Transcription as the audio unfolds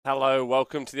Hello,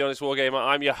 welcome to the Honest Wargamer.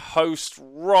 I'm your host,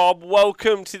 Rob.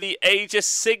 Welcome to the Age of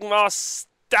Sigmar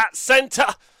Stat Center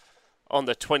on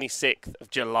the 26th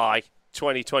of July,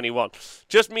 2021.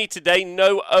 Just me today,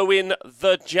 no Owen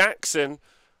the Jackson,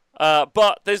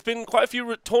 but there's been quite a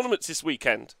few tournaments this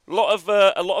weekend. A lot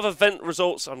of event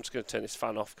results. I'm just going to turn this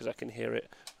fan off because I can hear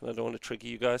it, and I don't want to trigger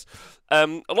you guys. A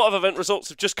lot of event results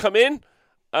have just come in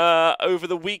over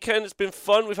the weekend. It's been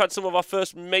fun. We've had some of our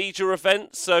first major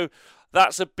events, so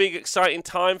that's a big, exciting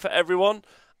time for everyone,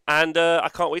 and I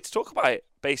can't wait to talk about it,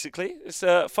 basically. It's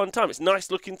a fun time. It's nice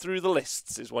looking through the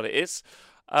lists, is what it is.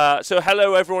 So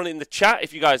hello, everyone in the chat.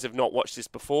 If you guys have not watched this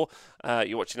before,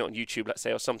 you're watching it on YouTube, let's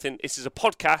say, or something. This is a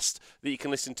podcast that you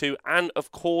can listen to, and, of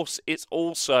course, it's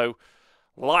also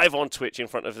live on Twitch in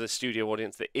front of the studio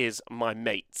audience that is my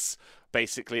mates.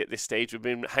 Basically, at this stage, we've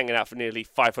been hanging out for nearly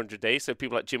 500 days. So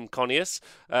people like Jimmy Conius,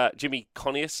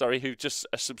 who just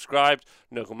subscribed,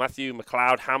 Nogel Matthew,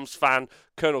 McLeod, Hams Fan,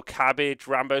 Colonel Cabbage,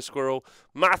 Rambo Squirrel,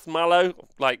 Math Mallow.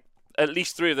 Like, at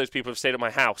least 3 of those people have stayed at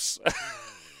my house.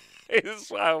 It's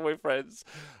wow, my friends.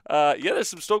 There's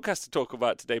some Stormcast to talk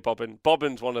about today, Bobbin.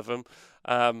 Bobbin's one of them.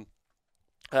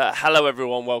 Hello,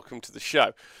 everyone. Welcome to the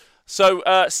show. So,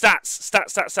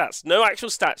 stats. No actual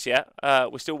stats yet.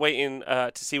 We're still waiting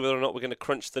to see whether or not we're going to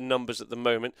crunch the numbers at the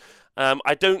moment.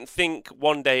 I don't think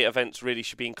one-day events really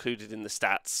should be included in the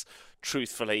stats,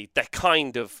 truthfully. They're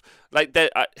kind of, like,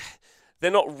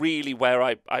 they're not really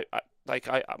where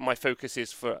my focus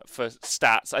is for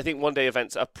stats. I think one-day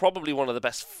events are probably one of the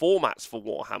best formats for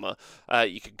Warhammer.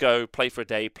 You could go, play for a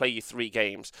day, play your 3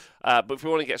 games. But if we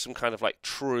want to get some kind of like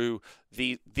true,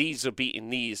 these are beating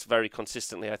these very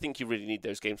consistently, I think you really need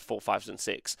those games 4, 5s, and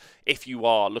 6 if you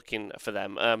are looking for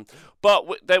them.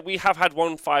 But we have had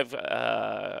one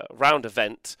 5-round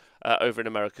event over in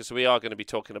America, so we are going to be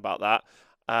talking about that.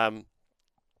 And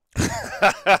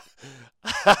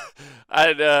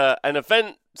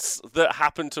events that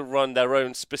happen to run their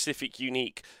own specific,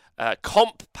 unique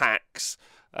comp packs.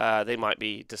 They might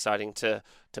be deciding to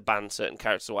ban certain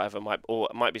characters or whatever, or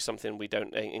it might be something we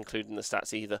don't include in the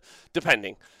stats either,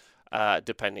 depending,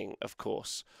 of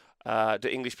course. Do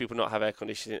English people not have air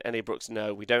conditioning? N.A. Brooks,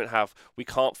 no, we don't have. We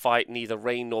can't fight neither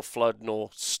rain nor flood nor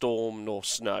storm nor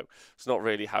snow. It's not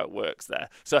really how it works there.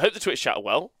 So I hope the Twitch chat are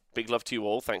well. Big love to you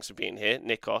all. Thanks for being here.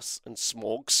 Nikos and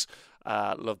Smorgs.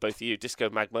 Love both of you. Disco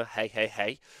Magma.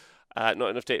 Hey. Not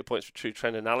enough data points for true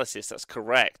trend analysis. That's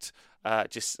correct.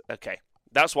 Okay.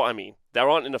 That's what I mean. There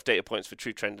aren't enough data points for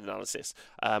true trend analysis.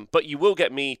 But you will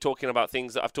get me talking about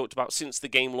things that I've talked about since the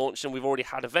game launched, and we've already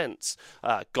had events.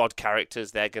 God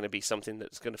characters, they're going to be something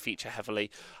that's going to feature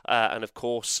heavily. And of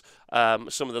course,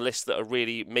 some of the lists that are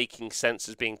really making sense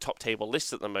as being top table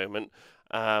lists at the moment.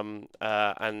 That's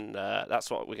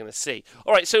what we're going to see.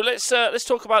 All right, so let's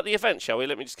talk about the event, shall we?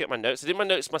 Let me just get my notes. I did my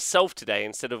notes myself today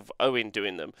instead of Owen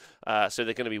doing them, so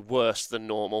they're going to be worse than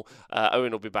normal.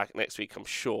 Owen will be back next week, I'm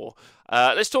sure.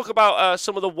 Let's talk about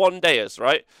some of the one-dayers,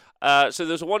 right? So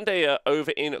there's a one-dayer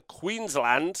over in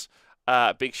Queensland.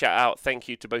 Big shout out, thank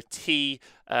you to both T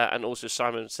and also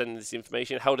Simon for sending this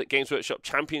information. Held at Games Workshop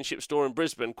Championship Store in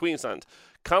Brisbane, Queensland.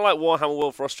 Kind of like Warhammer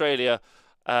World for Australia.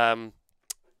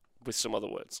 With some other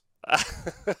words.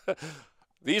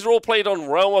 These are all played on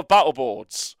Realm of Battle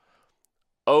boards.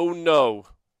 Oh no.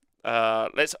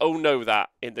 Let's oh no that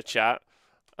in the chat.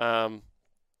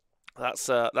 That's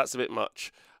a bit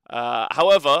much.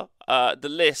 However, the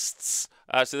lists.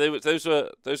 So those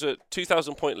were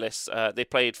 2,000 point lists. They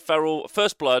played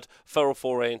First Blood, Feral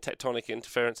Foray, and Tectonic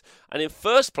Interference. And in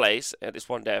first place at this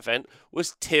one-day event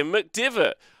was Tim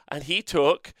McDivitt, and he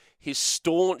took his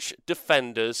Staunch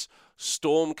Defenders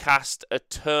Stormcast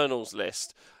Eternals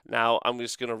list. Now, I'm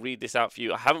just going to read this out for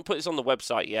you. I haven't put this on the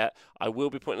website yet. I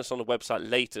will be putting this on the website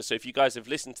later. So if you guys have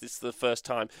listened to this for the first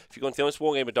time, if you go on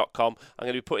thehonestwargamer.com, I'm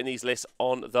going to be putting these lists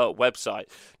on the website.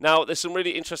 Now, there's some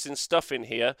really interesting stuff in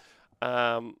here.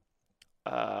 Thank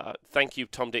you,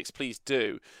 Tom Dix. Please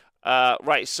do.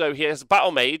 Right, so he has a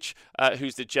Battle Mage,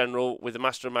 who's the general with the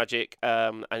Master of Magic,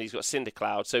 and he's got Cinder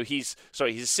Cloud. So he's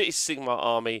a City Sigmar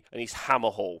army, and he's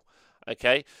Hammerhall.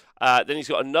 Okay, then he's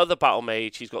got another Battle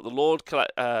Mage. He's got the Lord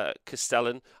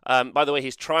Castellan. By the way,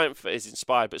 his Triumph is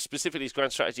inspired, but specifically his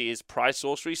grand strategy is Prize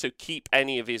Sorcery, so keep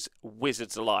any of his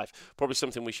wizards alive. Probably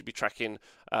something we should be tracking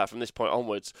from this point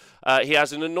onwards. He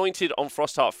has an Anointed on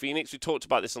Frostheart Phoenix. We talked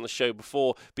about this on the show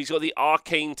before, but he's got the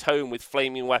Arcane Tome with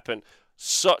Flaming Weapon.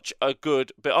 Such a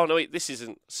good... But oh, no, wait, this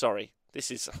isn't... Sorry. This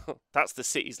is... That's the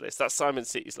cities list. That's Simon's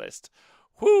cities list.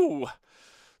 Whoo!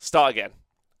 Start again.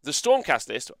 The Stormcast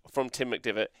list from Tim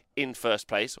McDivitt in first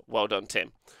place, well done,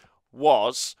 Tim,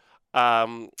 was a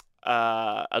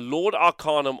Lord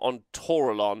Arcanum on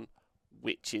Taurolon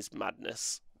which is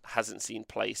madness. Hasn't seen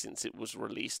play since it was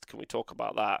released. Can we talk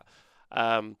about that?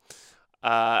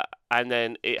 And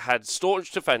then it had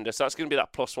Staunch Defender, so that's going to be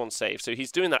that +1 save. So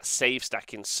he's doing that save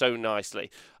stacking so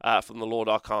nicely from the Lord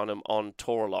Arcanum on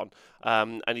Taurolon.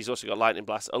 And he's also got Lightning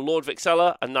Blast, a Lord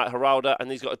Vixella, a Knight Heralder,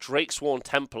 and he's got a Drakesworn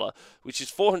Templar, which is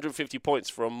 450 points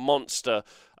for a monster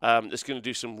that's going to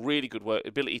do some really good work.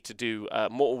 Ability to do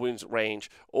mortal wounds at range.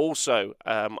 Also,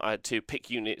 to pick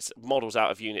units, models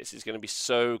out of units is going to be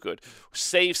so good.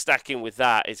 Save stacking with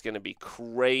that is going to be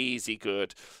crazy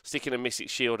good. Sticking a Mystic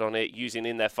Shield on it, using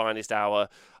In Their Finest Hour,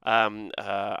 and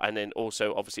then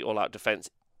also, obviously, all-out defense.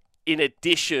 In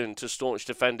addition to Staunch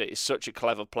Defender, is such a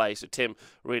clever play, so Tim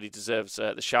really deserves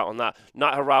the shout on that.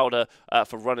 Knight Heralder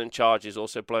for run and charges,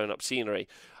 also blowing up scenery.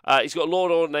 He's got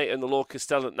Lord Ordinator and the Lord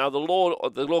Castellan. Now, the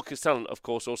Lord Castellan, of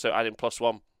course, also adding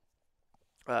 +1.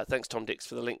 Thanks, Tom Dix,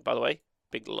 for the link, by the way.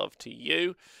 Big love to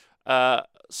you. I've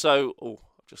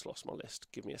just lost my list.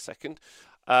 Give me a second.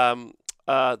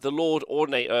 The Lord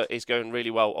Ordinator is going really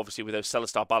well, obviously, with those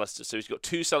Celestar Ballisters. So he's got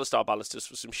 2 Celestar Ballisters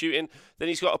for some shooting. Then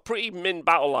he's got a pretty min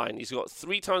battle line. He's got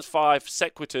 3x5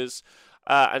 Sequitors,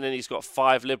 and then he's got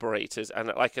 5 Liberators.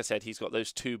 And like I said, he's got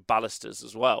those 2 Ballisters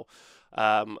as well.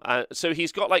 So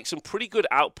he's got like some pretty good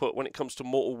output when it comes to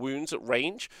mortal wounds at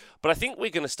range, but I think we're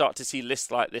going to start to see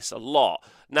lists like this a lot.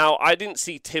 Now, I didn't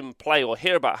see Tim play or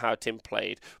hear about how Tim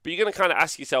played, but you're going to kind of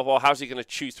ask yourself, well, how's he going to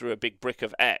chew through a big brick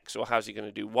of X, or how's he going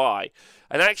to do Y?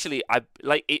 And actually,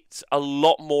 it's a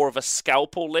lot more of a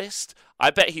scalpel list.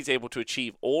 I bet he's able to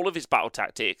achieve all of his battle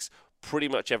tactics pretty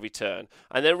much every turn.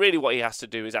 And then really what he has to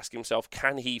do is ask himself,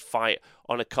 can he fight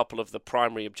on a couple of the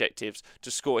primary objectives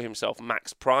to score himself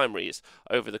max primaries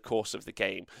over the course of the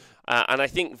game? And I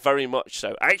think very much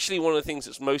so. Actually, one of the things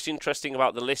that's most interesting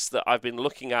about the lists that I've been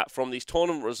looking at from these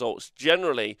tournament results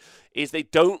generally is they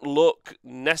don't look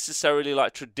necessarily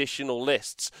like traditional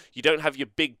lists. You don't have your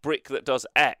big brick that does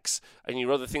X and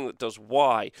your other thing that does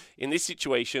Y. In this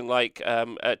situation,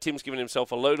 Tim's given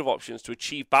himself a load of options to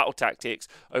achieve battle tactics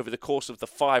over the course of the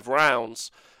 5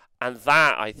 rounds. And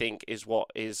that, I think, is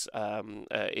what is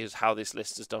how this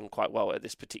list has done quite well at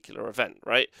this particular event,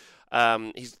 right?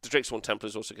 The Drakesworn Templar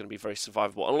is also going to be very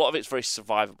survivable. And a lot of it's very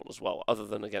survivable as well, other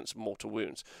than against mortal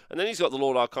wounds. And then he's got the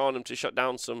Lord Arcanum to shut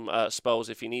down some spells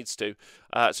if he needs to.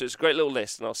 So it's a great little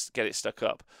list, and I'll get it stuck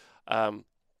up.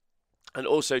 And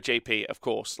also JP, of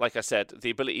course, like I said,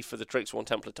 the ability for the Drakesworn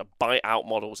Templar to bite out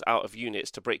models out of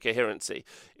units to break coherency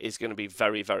is going to be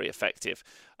very, very effective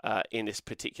in this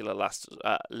particular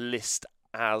list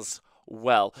as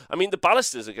well. I mean, the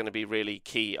Ballisters are going to be really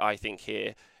key, I think,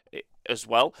 here as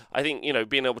well. I think,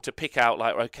 being able to pick out,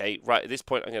 like, okay, right, at this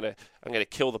point I'm gonna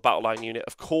kill the battle line unit.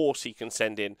 Of course he can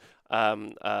send in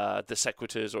the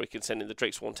Sequitors, or he can send in the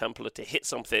Drakesworn Templar to hit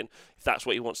something if that's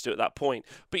what he wants to do at that point.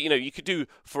 But you could do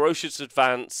Ferocious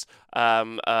Advance,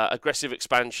 Aggressive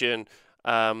Expansion,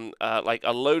 like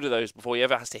a load of those before he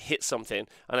ever has to hit something.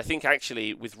 And I think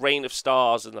actually with Rain of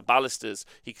Stars and the Ballisters,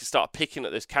 he can start picking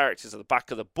at those characters at the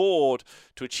back of the board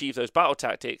to achieve those battle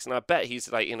tactics, and I bet he's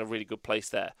in a really good place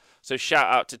there. So shout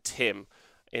out to Tim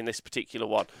in this particular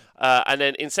one. And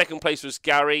then in second place was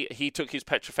Gary. He took his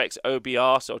Petrifex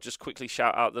OBR, so I'll just quickly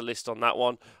shout out the list on that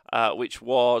one, which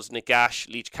was Nagash,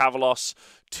 Leech Cavalos,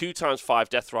 2x5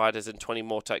 Death Riders and 20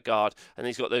 Mortek Guard, and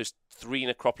he's got those 3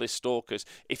 Necropolis Stalkers.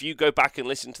 If you go back and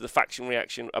listen to the faction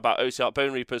reaction about Ossiarch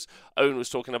Bone Reapers, Owen was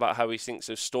talking about how he thinks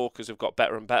those Stalkers have got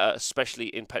better and better, especially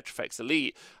in Petrifex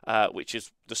Elite, which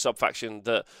is the sub-faction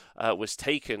that was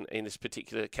taken in this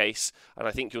particular case, and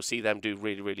I think you'll see them do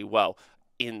really, really well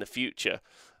in the future.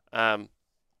 Am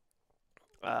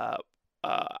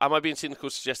I being cynical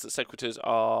to suggest that Sequitors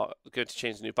are going to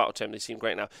change the new battle term? They seem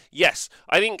great now. Yes,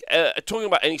 I think talking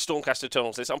about any Stormcast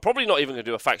Eternals list, I'm probably not even going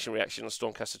to do a faction reaction on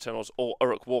Stormcast Eternals or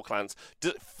Uruk Warclans.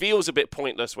 Feels a bit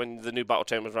pointless when the new battle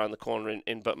term is around the corner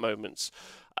in but moments.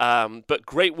 But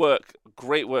great work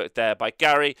there by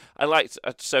Gary. I liked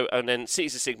and then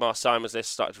Cities of Sigmar, Simon's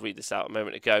list. Started to read this out a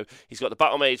moment ago. He's got the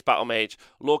Battle Mage,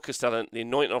 Lord Castellan, the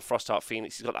Anointing on Frostheart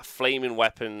Phoenix. He's got that flaming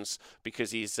weapons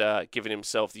because he's given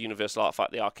himself the Universal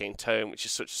Artifact, the Arcane Tome, which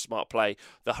is such a smart play.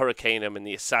 The Hurricaneum and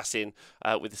the Assassin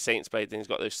with the Saint's Blade. Then he's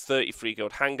got those 33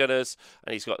 gold handgunners,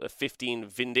 and he's got the 15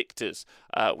 Vindictors,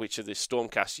 which are the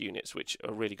Stormcast units, which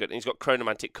are really good. And he's got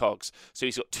Chronomantic Cogs, so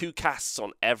he's got 2 casts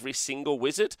on every single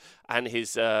wizard. And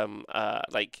his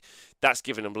that's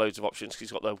given him loads of options.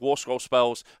 He's got the War Scroll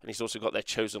spells, and he's also got their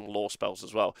Chosen Law spells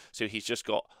as well. So he's just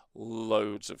got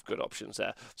loads of good options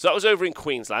there. So that was over in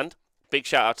Queensland. Big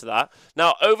shout out to that.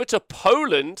 Now over to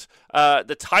Poland,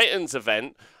 the Titans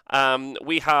event.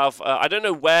 We have, I don't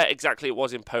know where exactly it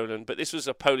was in Poland, but this was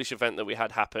a Polish event that we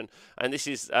had happen. And this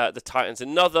is the Titans,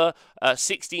 another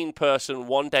 16-person,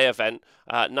 one-day event.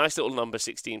 Nice little number,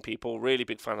 16 people. Really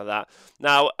big fan of that.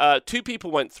 Now, 2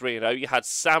 people went 3-0. You had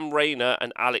Sam Rayner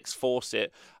and Alex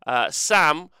Fawcett.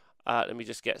 Sam, let me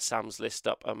just get Sam's list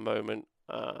up a moment.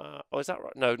 Oh, is that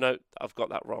right? No, I've got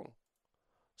that wrong.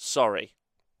 Sorry.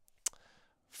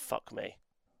 Fuck me.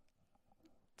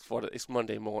 It's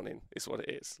Monday morning. It's what it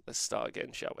is. Let's start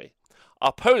again, shall we?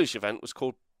 Our Polish event was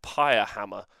called Pyre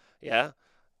Hammer. Yeah?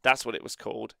 That's what it was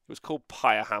called. It was called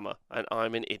Pyre Hammer, and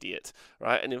I'm an idiot,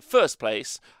 right? And in first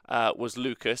place was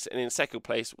Lucas, and in second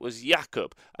place was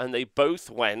Jakub, and they both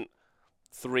went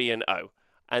 3-0.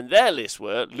 And their lists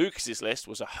were, Lucas's list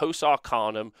was a Hos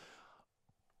Arcanum,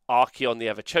 Archeon the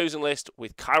Ever-Chosen list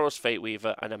with Kairos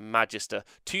Fateweaver and a Magister,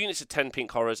 2 units of 10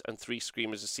 Pink Horrors and 3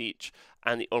 Screamers of Siege,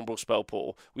 and the Umbral Spell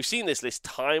Portal. We've seen this list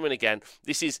time and again.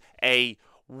 This is a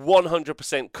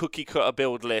 100% cookie cutter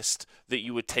build list that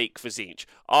you would take for Siege.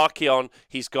 Archeon,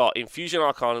 he's got Infusion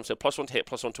Arcanum, so +1 to hit,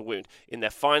 +1 to wound. In their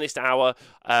finest hour,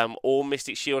 all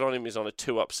Mystic Shield on him is on a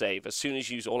 2-up save. As soon as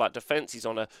you use All Out Defense, he's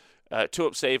on a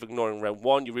 2-up save, ignoring round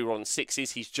 1. You reroll on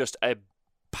 6s. He's just a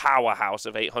powerhouse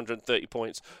of 830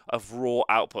 points of raw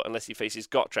output unless he faces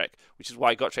Gotrek, which is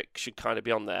why Gotrek should kind of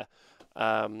be on there.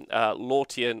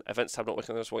 Lortian, Events tab not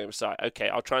working on this Wargame site. Okay,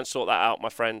 I'll try and sort that out, my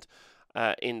friend,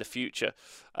 in the future.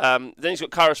 Then he's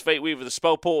got Kairos Fateweaver with the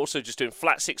Spell Portal, so just doing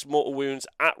flat 6 mortal wounds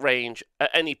at range at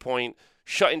any point,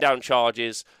 shutting down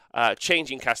charges,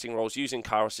 changing casting rolls, using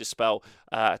Kairos' spell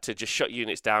to just shut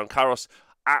units down. Kairos,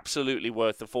 absolutely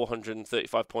worth the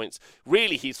 435 points.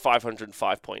 Really, he's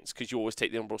 505 points because you always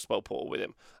take the Umbral Spell Portal with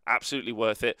him. Absolutely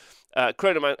worth it.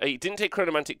 He didn't take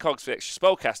Chronomantic Cogs for extra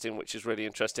spell casting, which is really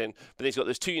interesting. But then he's got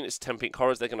those 2 units of 10 Pink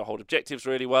Horrors. They're going to hold objectives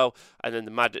really well. And then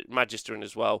the Magister in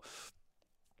as well,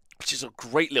 which is a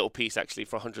great little piece, actually,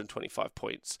 for 125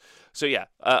 points. So, yeah,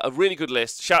 a really good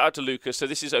list. Shout out to Lucas. So,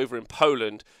 this is over in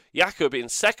Poland. Jakub in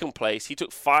second place. He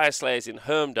took Fire Slayers in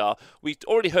Hermdar. We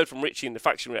already heard from Richie in the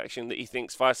faction reaction that he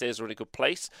thinks Fire Slayers are in a good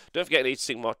place. Don't forget, in Age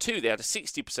of Sigmar 2, they had a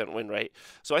 60% win rate.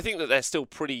 So, I think that they're still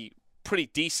pretty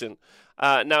decent.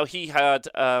 Now, he had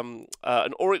an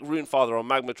Auric Runefather on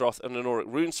Magmadroth and an Auric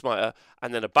Runesmiter,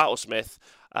 and then a Battlesmith,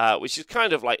 which is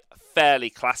kind of like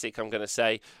fairly classic, I'm going to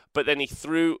say. But then he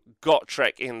threw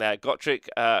Gotrek in there, Gotrek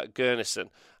Gurnison.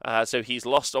 So he's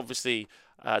lost, obviously,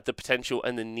 the potential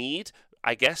and the need,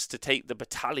 I guess, to take the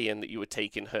battalion that you would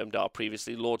take in Hermdar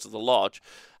previously, Lords of the Lodge.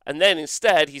 And then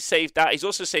instead, he saved that. He's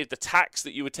also saved the tax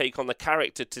that you would take on the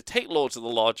character to take Lords of the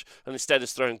Lodge, and instead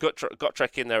is throwing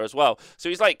Gotrek in there as well. So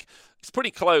he's like, it's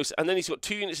pretty close. And then he's got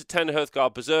 2 units of 10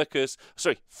 Hearthguard Berserkers.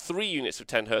 Sorry, 3 units of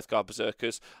 10 Hearthguard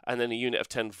Berserkers, and then a unit of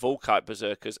 10 Volkite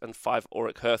Berserkers and 5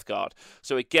 Auric Hearthguard.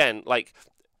 So again, like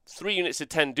 3 units of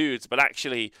 10 dudes, but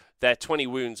actually they're 20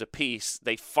 wounds apiece.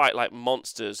 They fight like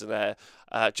monsters, and they're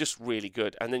just really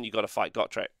good. And then you got to fight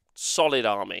Gotrek. Solid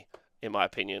army, in my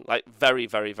opinion. Like, very,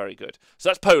 very, very good. So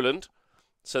that's Poland.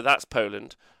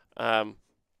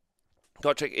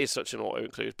 Gotrek is such an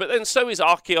auto-include. But then so is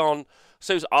Archeon.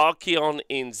 So is Archeon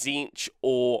in Tzeentch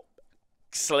or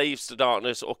Slaves to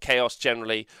Darkness or Chaos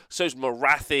generally. So is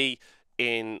Morathi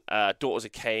in Daughters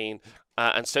of Cain.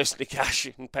 And so is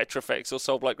Nagash in Petrifex or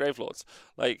Soulblight Gravelords.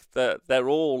 Like, they're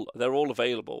all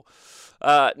available.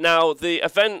 Now, the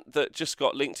event that just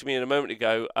got linked to me a moment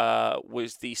ago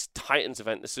was the Titans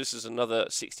event. This is another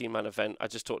 16-man event. I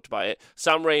just talked about it.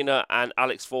 Sam Rayner and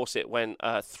Alex Fawcett went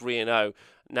 3-0.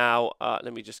 Now,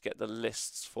 let me just get the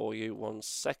lists for you. 1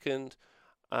 second.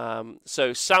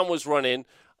 So Sam was running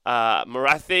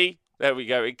Morathi. There we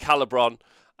go, in Calibron.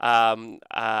 And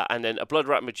then a Blood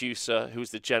Rat Medusa,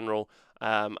 who's the general.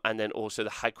 And then also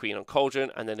the Hag Queen on Cauldron.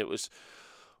 And then it was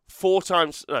 3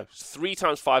 times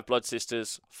 5 Blood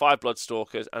Sisters, 5 Blood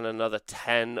Stalkers, and another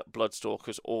 10 Blood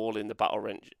Stalkers, all in the Battle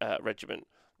Regiment.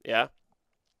 Yeah?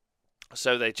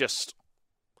 So they just,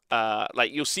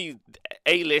 like, you'll see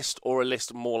a list or a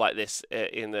list more like this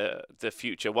in the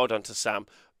future. Well done to Sam.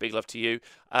 Big love to you.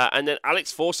 And then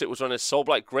Alex Fawcett was on a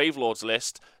Soulblight Gravelords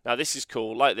list. Now, this is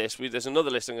cool. Like this. There's another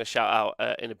list I'm going to shout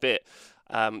out in a bit.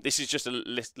 This is just a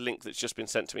link that's just been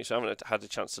sent to me, so I haven't had a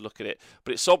chance to look at it.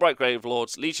 But it's Soulblight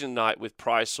Gravelords, Legion of Night with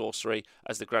Prize Sorcery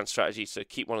as the grand strategy, so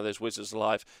keep one of those wizards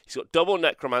alive. He's got double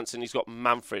Necromancer, and he's got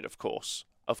Manfred, of course.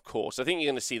 Of course. I think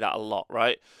you're going to see that a lot,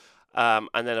 right? And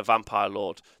then a Vampire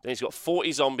Lord. Then he's got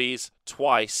 40 zombies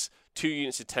twice, 2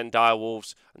 units of 10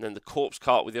 Direwolves, and then the Corpse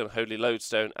Cart with the Unholy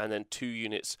Lodestone, and then 2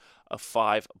 units of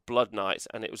 5 Blood Knights,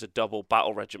 and it was a double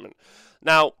battle regiment.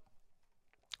 Now,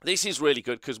 This is really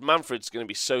good because Manfred's going to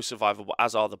be so survivable,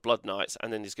 as are the Blood Knights,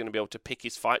 and then he's going to be able to pick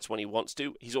his fights when he wants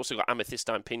to. He's also got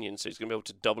Amethystine Pinions, so he's going to be able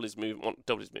to double his movement, not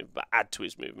double his movement, but add to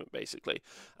his movement, basically,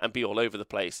 and be all over the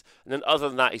place. And then other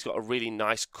than that, he's got a really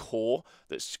nice core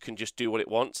that can just do what it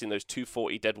wants in those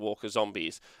 240 Deadwalker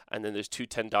zombies, and then those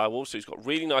 210 direwolves, so he's got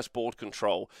really nice board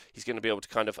control. He's going to be able to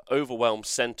kind of overwhelm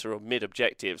center or mid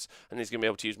objectives, and he's going to be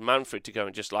able to use Manfred to go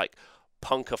and just like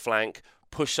punk a flank,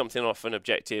 push something off an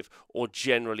objective, or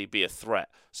generally be a threat.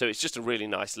 So it's just a really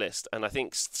nice list, and I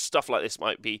think stuff like this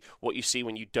might be what you see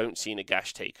when you don't see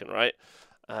Nagash taken, right?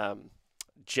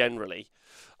 Generally.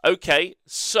 Okay,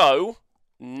 so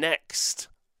next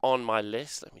on my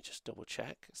list, let me just double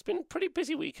check. It's been a pretty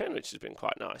busy weekend, which has been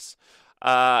quite nice.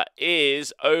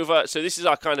 Is over. So this is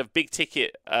our kind of big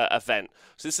ticket event.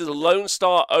 So this is a Lone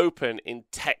Star Open in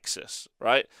Texas,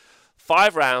 right?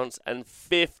 5 rounds and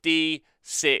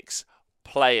 56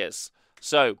 players.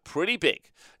 So, pretty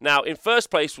big. Now, in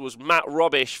first place was Matt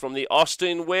Rubbish from the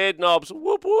Austin Weird Knobs,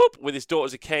 whoop whoop, with his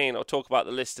Daughters of Cain. I'll talk about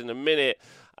the list in a minute.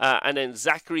 And then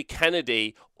Zachary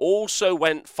Kennedy also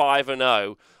went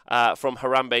 5-0 from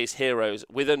Harambe's Heroes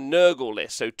with a Nurgle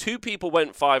list. So, 2 people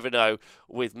went 5-0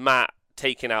 with Matt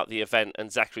taking out the event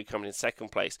and Zachary coming in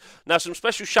second place. Now, some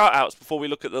special shout-outs before we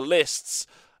look at the lists.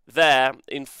 There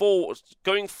in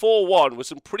going 4-1 with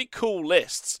some pretty cool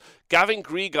lists. Gavin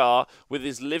Griegar with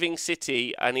his Living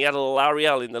City, and he had a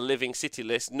Lariel in the Living City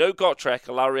list. No Gotrek,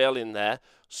 a Lariel in there.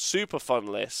 Super fun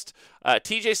list.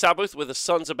 TJ Sabbath with the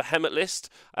Sons of Behemoth list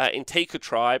in Taker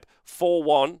Tribe,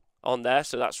 4-1 on there.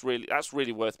 So that's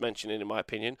really worth mentioning in my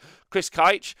opinion. Chris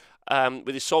Keich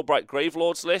with his Soulbright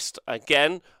Gravelords list,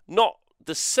 again not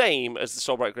the same as the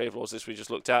Soulbright Gravelords list we just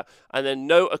looked at, and then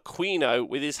No Aquino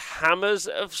with his Hammers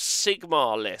of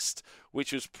Sigmar list,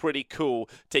 which was pretty cool,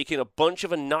 taking a bunch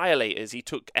of Annihilators. He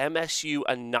took MSU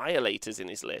Annihilators in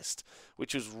his list,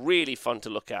 which was really fun to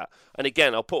look at. And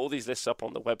again, I'll put all these lists up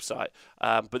on the website,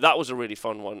 but that was a really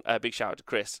fun one. Big shout out to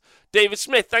Chris. David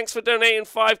Smith, thanks for donating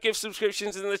 5 gift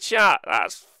subscriptions in the chat.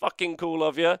 That's fucking cool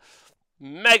of you.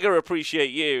 Mega appreciate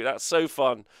you. That's so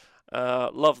fun.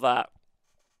 Love that.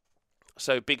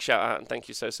 So big shout out and thank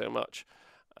you so much.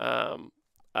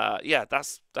 Yeah,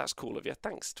 that's cool of you.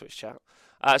 Thanks, Twitch chat.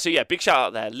 So yeah, big shout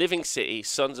out there. Living City,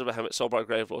 Sons of Behemoth, Soulbright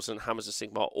Gravelords, and Hammers of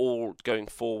Sigmar all going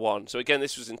 4-1. So again,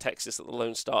 this was in Texas at the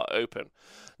Lone Star Open.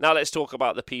 Now let's talk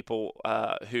about the people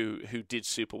who did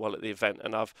super well at the event.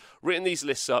 And I've written these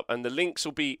lists up, and the links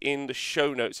will be in the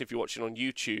show notes if you're watching on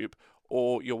YouTube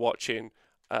or you're watching,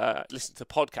 listen to the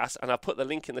podcast. And I've put the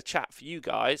link in the chat for you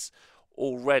guys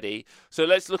already. So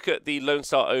let's look at the Lone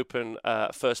Star Open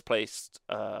first placed.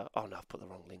 Oh no, I've put the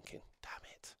wrong link in.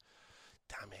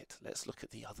 Damn it. Let's look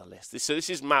at the other list. So this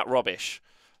is Matt Rubbish.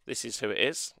 This is who it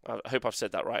is. I hope I've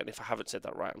said that right. And if I haven't said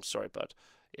that right, I'm sorry, bud.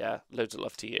 Yeah, loads of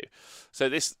love to you. So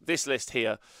this list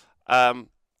here.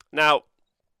 Now,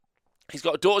 he's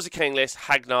got a Daughters of Cain list,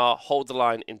 Hagnar, Hold the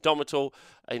Line, Indomitable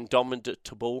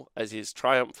as his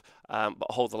triumph,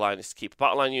 but Hold the Line is to keep a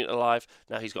battle line unit alive.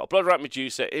 Now he's got a Blood Rat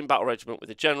Medusa in Battle Regiment with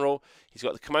a General. He's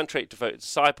got the command trait Devoted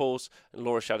Disciples and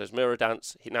Laura Shadow's Mirror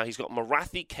Dance. Now he's got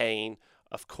Marathi Cain,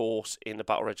 of course, in the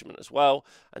Battle Regiment as well.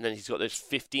 And then he's got those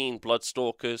 15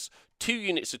 Bloodstalkers, 2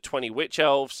 units of 20 Witch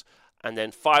Elves, and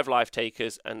then 5 Life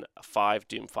Takers and 5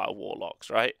 Doomfire Warlocks,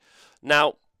 right?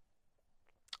 Now,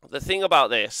 the thing about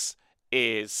this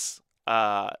is,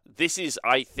 this is,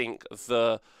 I think,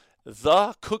 the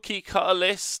cookie cutter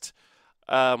list,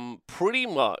 pretty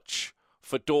much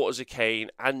for Daughters of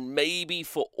Cain and maybe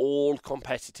for all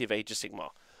competitive Age of Sigmar.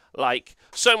 Like,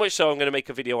 so much so I'm going to make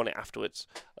a video on it afterwards,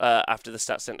 after the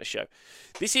Stats Center show.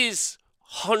 This is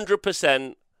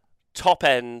 100% top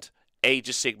end Age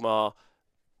of Sigmar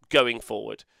going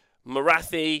forward.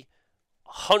 Marathi,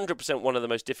 100% one of the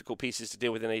most difficult pieces to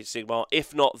deal with in Age of Sigmar,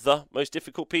 if not the most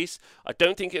difficult piece. I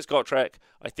don't think it's Gotrek.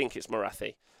 I think it's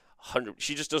Marathi.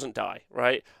 She just doesn't die,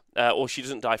 right? Or she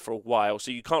doesn't die for a while,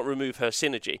 so you can't remove her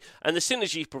synergy. And the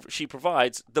synergy she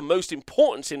provides, the most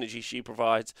important synergy she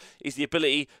provides, is the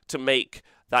ability to make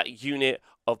that unit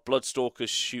of Bloodstalkers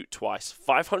shoot twice.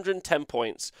 510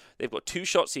 points. They've got 2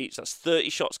 shots each. That's 30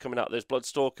 shots coming out of those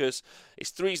Bloodstalkers.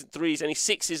 It's 3s and 3s. Any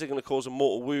 6s are going to cause a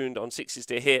mortal wound on 6s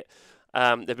to hit.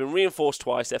 They've been reinforced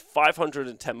twice. They're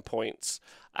 510 points.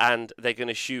 And they're going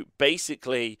to shoot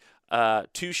basically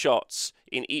 2 shots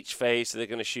in each phase, so they're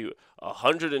going to shoot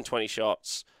 120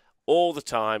 shots all the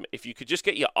time. If you could just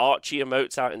get your Archie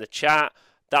emotes out in the chat,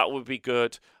 that would be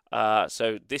good.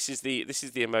 So this is the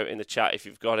emote in the chat if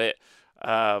you've got it.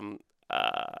 Now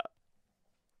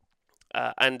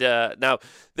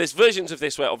there's versions of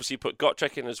this where obviously you put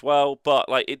Gotrek in as well, but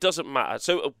like it doesn't matter.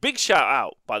 So a big shout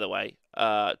out, by the way,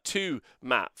 to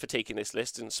Matt for taking this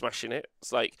list and smashing it.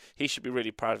 It's like he should be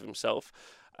really proud of himself.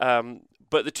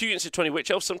 But the 2 units of 20 Witch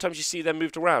Elves, sometimes you see them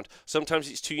moved around. Sometimes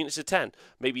it's 2 units of 10.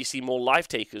 Maybe you see more Life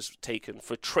Takers taken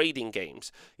for trading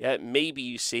games. Yeah, maybe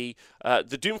you see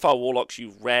the Doomfire Warlocks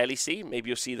you rarely see. Maybe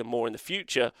you'll see them more in the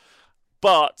future.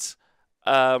 But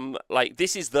like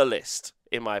this is the list,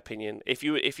 in my opinion. If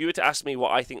you were to ask me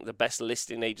what I think the best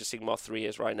list in Age of Sigmar 3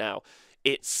 is right now,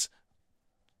 it's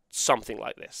something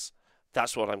like this.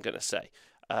 That's what I'm going to say.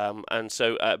 And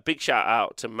so big shout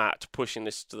out to Matt pushing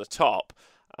this to the top.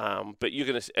 But you're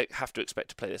going to have to expect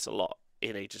to play this a lot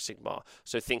in Age of Sigmar.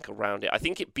 So think around it. I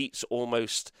think it beats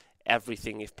almost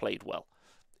everything if played well,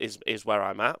 is where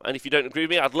I'm at. And if you don't agree with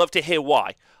me, I'd love to hear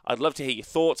why. I'd love to hear your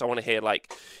thoughts. I want to hear,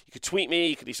 like, you could tweet me,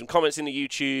 you could leave some comments in the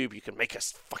YouTube, you can make a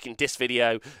fucking diss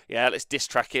video. Yeah, let's diss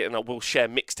track it, and we'll share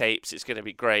mixtapes. It's going to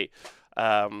be great.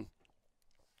 So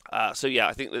yeah,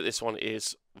 I think that this one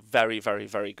is very, very,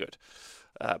 very good.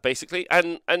 Basically,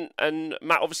 and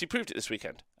Matt obviously proved it this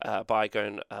weekend by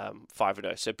going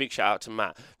 5-0. So big shout out to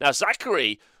Matt. Now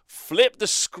Zachary flipped the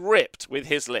script with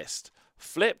his list.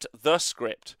 Flipped the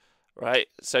script, right?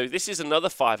 So this is another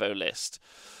 5-0 list.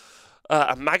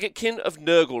 A Maggotkin of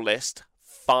Nurgle list,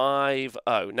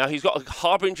 5-0. Now he's got a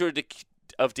Harbinger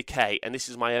of Decay, and this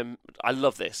is my I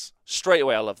love this. Straight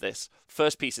away I love this.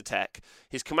 First piece of tech.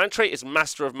 His command trait is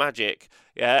Master of Magic,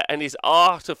 yeah, and his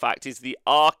artifact is the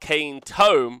Arcane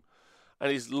Tome,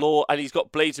 and his law, and he's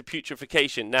got Blades of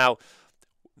Putrefaction. Now,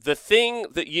 the thing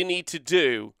that you need to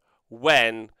do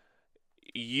when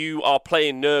you are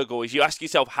playing Nurgle is you ask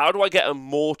yourself, how do I get a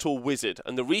mortal wizard?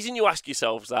 And the reason you ask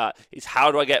yourselves that is, how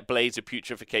do I get Blades of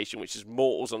Putrefaction, which is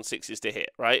mortals on 6s to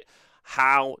hit, right?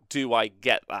 How do I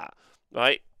get that,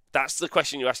 right? That's the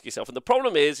question you ask yourself. And the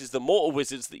problem is the mortal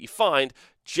wizards that you find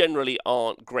generally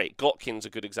aren't great. Glotkin's a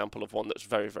good example of one that's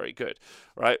very, very good,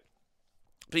 right?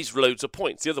 But he's loads of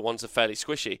points. The other ones are fairly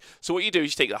squishy. So what you do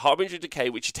is you take the Harbinger of Decay,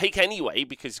 which you take anyway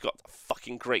because he's got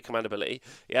fucking great command ability.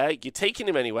 Yeah, you're taking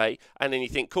him anyway, and then you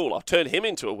think, cool, I'll turn him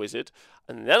into a wizard,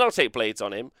 and then I'll take Blades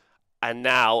on him, and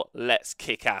now let's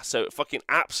kick ass. So fucking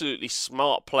absolutely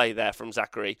smart play there from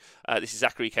Zachary. This is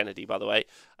Zachary Kennedy, by the way,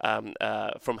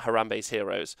 from Harambe's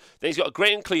Heroes. Then he's got a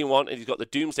Great and Clean one, and he's got the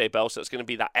Doomsday Bell, so it's going to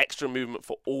be that extra movement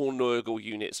for all Nurgle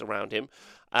units around him.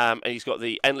 And he's got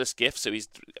the Endless Gift, so he's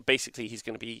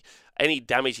going to be, any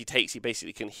damage he takes, he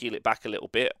basically can heal it back a little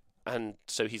bit. And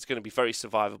so he's going to be very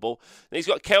survivable. Then he's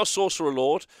got Chaos Sorcerer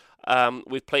Lord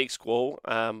with Plague Squall,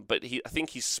 but I think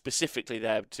he's specifically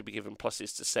there to be given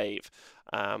pluses to save.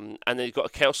 And then he's got a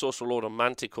Chaos Sorcerer Lord on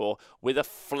Manticore with a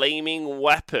Flaming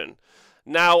Weapon.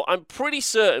 Now, I'm pretty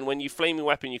certain when you Flaming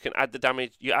Weapon, you can add the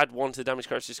damage. You add 1 to the damage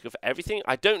characteristic of everything.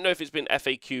 I don't know if it's been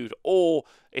FAQ'd or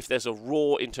if there's a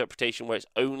raw interpretation where it's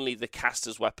only the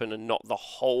caster's weapon and not the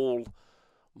whole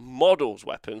model's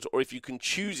weapons, or if you can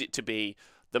choose it to be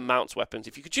the mount's weapons.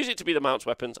 If you could choose it to be the mount's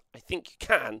weapons, I think you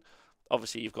can.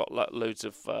 Obviously, you've got loads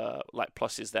of like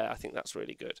pluses there. I think that's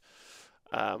really good.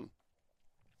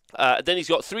 Then he's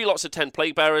got 3 lots of 10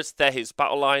 Plague Bearers. They're his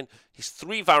battle line. He's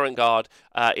 3 Varangard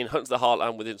in Hunt of the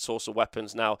Heartland within Source of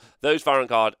Weapons. Now, those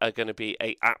Varangard are going to be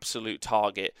an absolute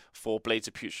target for Blades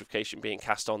of Putrefaction being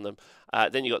cast on them.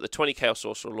 Then you got the 20 Chaos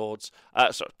Sorcerer Lords.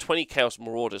 20 Chaos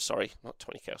Marauders, sorry. Not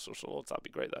 20 Chaos Sorcerer Lords, that'd be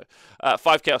great though.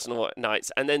 5 Chaos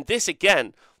Knights. And then this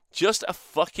again, just a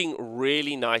fucking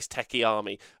really nice techie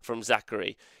army from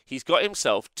Zachary. He's got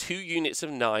himself 2 units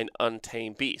of 9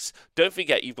 Untamed Beasts. Don't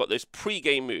forget, you've got those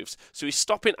pre-game moves. So he's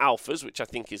stopping alphas, which I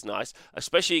think is nice,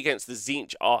 especially against the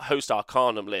Tzeentch Host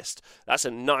Arcanum list. That's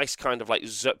a nice kind of like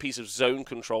piece of zone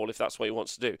control if that's what he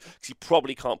wants to do, because he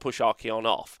probably can't push Archaon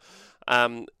off.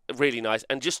 Really nice.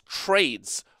 And just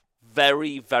trades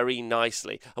very, very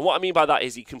nicely. And what I mean by that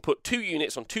is he can put 2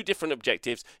 units on 2 different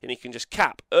objectives, and he can just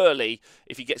cap early.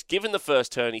 If he gets given the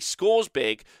first turn, he scores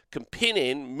big, can pin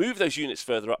in, move those units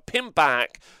further up, pin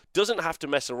back, doesn't have to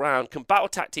mess around, can battle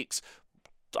tactics,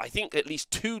 I think at least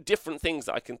 2 different things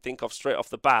that I can think of straight off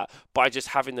the bat by just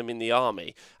having them in the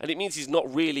army. And it means he's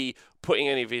not really putting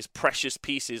any of his precious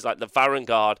pieces like the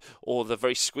Varangard or the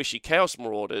very squishy Chaos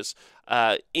Marauders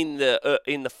in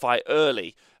the fight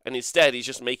early. And instead, he's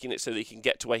just making it so that he can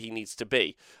get to where he needs to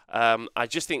be. I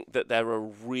just think that they're a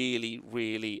really,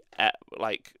 really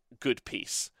good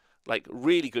piece. Like,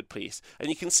 really good piece. And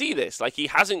you can see this. Like, he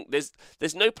hasn't...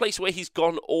 There's no place where he's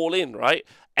gone all in, right?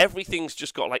 Everything's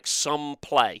just got, like, some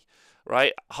play,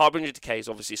 right? Harbinger Decay is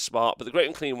obviously smart, but the Great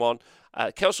and Clean one,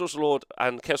 Chaos Sorcerer Lord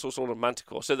and Chaos Sorcerer Lord on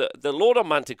Manticore. So the Lord on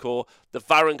Manticore, the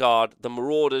Varangard, the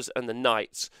Marauders, and the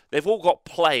Knights, they've all got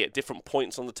play at different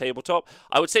points on the tabletop.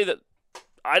 I would say that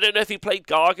I don't know if he played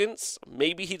Gargants.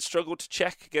 Maybe he'd struggled to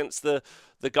check against the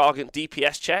Gargant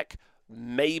DPS check.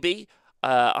 Maybe.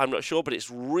 I'm not sure, but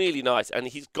it's really nice. And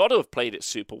he's got to have played it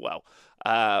super well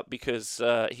because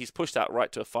he's pushed that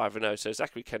right to a 5-0. So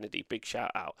Zachary Kennedy, big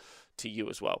shout out to you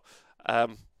as well.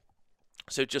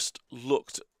 So just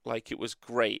looked like it was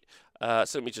great. So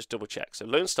let me just double check. So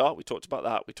Lone Star, we talked about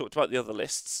that. We talked about the other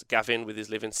lists. Gavin with his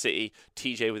Living City,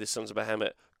 TJ with his Sons of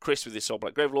Behemoth, Chris with his Soul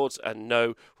Black Gravelords, and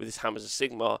No with his Hammers of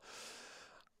Sigmar.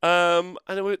 And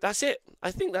that's it. I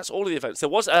think that's all of the events. There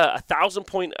was a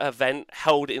 1,000-point event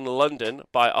held in London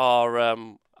by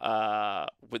our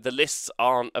with the lists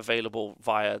aren't available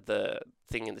via the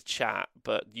thing in the chat,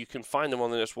 but you can find them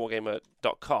on the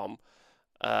newestwargamer.com.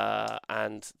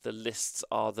 And the lists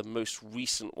are the most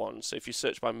recent ones. So if you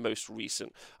search by most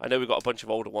recent, I know we've got a bunch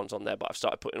of older ones on there, but I've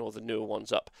started putting all the newer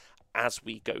ones up as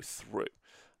we go through.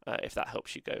 If that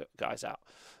helps you guys out.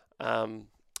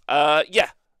 Yeah.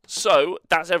 So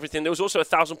that's everything. There was also a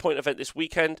 1,000-point event this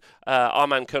weekend. Our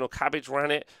man Colonel Cabbage ran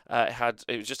it.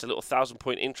 It was just a little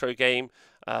 1,000-point intro game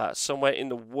somewhere in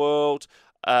the world,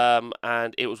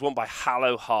 and it was won by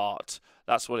Hallow Heart.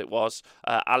 That's what it was.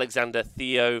 Alexander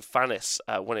Theophanis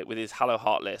won it with his Hallow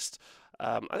Heart list.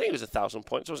 I think it was 1,000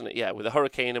 points, wasn't it? Yeah, with a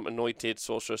Hurricane, Anointed,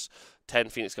 Sorceress, 10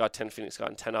 Phoenix Guard, 10 Phoenix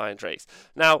Guard, and 10 Iron Drakes.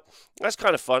 Now, that's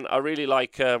kind of fun. I really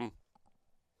like...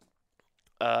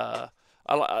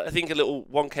 I think a little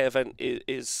 1K event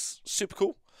is super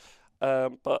cool.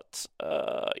 But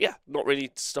yeah, not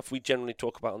really stuff we generally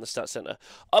talk about on the Stats Center.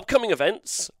 Upcoming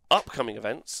events,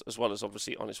 as well as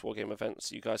obviously Honest Wargame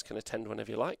events, you guys can attend whenever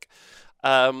you like.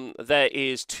 There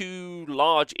is 2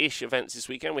 large-ish events this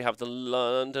weekend. We have the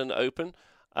London Open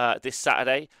this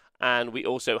Saturday, and we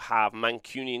also have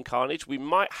Mancunian Carnage. We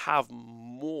might have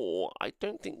more. I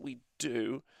don't think we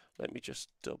do. Let me just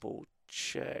double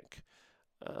check.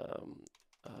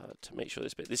 To make sure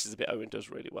this is the bit Owen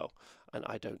does really well, and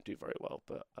I don't do very well,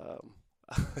 but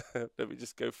let me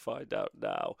just go find out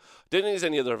now. Don't think there's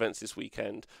any other events this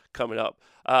weekend coming up.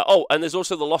 And there's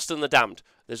also the Lost and the Damned.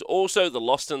 There's also the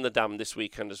Lost and the Damned this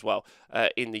weekend as well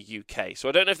in the UK. So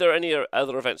I don't know if there are any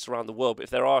other events around the world, but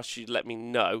if there are, she'd let me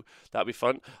know. That'd be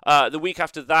fun. The week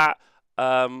after that,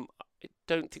 I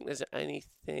don't think there's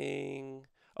anything...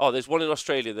 Oh, there's one in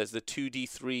Australia. There's the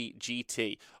 2D3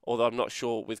 GT, although I'm not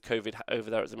sure with COVID over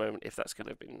there at the moment if that's going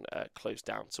to have been closed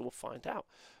down. So we'll find out,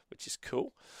 which is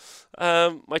cool.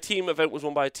 My team event was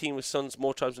won by a team with Suns,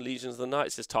 More Tribes and Legions of the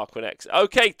Night, says Tarquin X.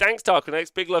 Okay, thanks, Tarquin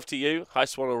X. Big love to you. Hi,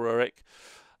 Swallow Rurik.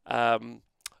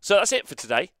 So that's it for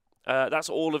today. That's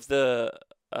all of the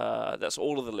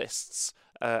lists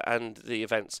and the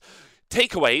events.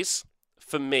 Takeaways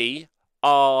for me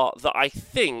are that I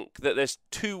think that there's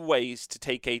 2 ways to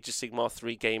take Age of Sigmar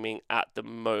 3 gaming at the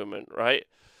moment, right?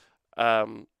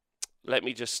 Let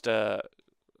me just get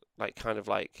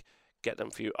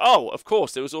them for you. Oh, of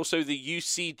course, there was also the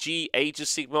UCG Age of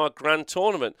Sigmar Grand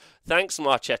Tournament. Thanks,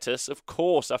 Marchetus. Of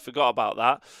course, I forgot about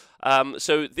that.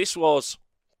 So this was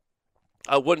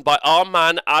won by our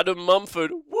man Adam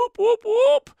Mumford. Whoop, whoop,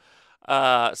 whoop.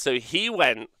 So he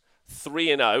went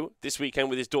 3-0 this weekend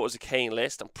with his Daughters of Cain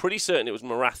list. I'm pretty certain it was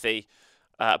Marathi,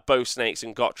 Bow Snakes,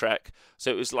 and Gotrek.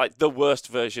 So it was like the worst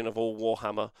version of all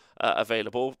Warhammer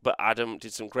available. But Adam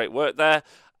did some great work there.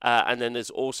 And then there's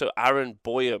also Aaron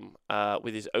Boyum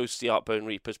with his Ostiart Bone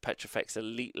Reapers Petrifex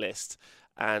Elite list.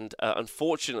 And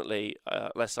unfortunately,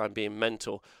 unless I'm being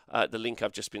mental, the link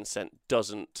I've just been sent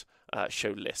doesn't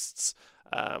show lists.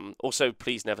 Also,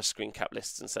 please never screen cap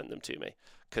lists and send them to me,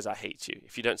 because I hate you.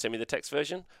 If you don't send me the text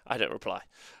version, I don't reply.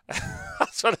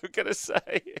 That's what I'm going to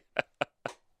say.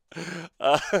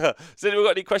 Has anyone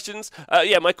got any questions?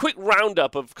 Yeah, my quick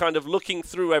roundup of kind of looking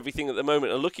through everything at the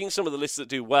moment and looking at some of the lists that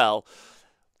do well.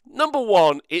 Number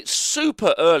 1, it's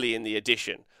super early in the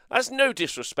edition. That's no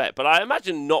disrespect, but I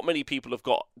imagine not many people have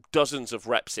got dozens of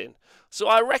reps in. So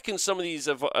I reckon some of these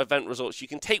event results you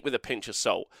can take with a pinch of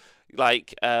salt.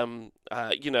 Like,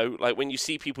 like when you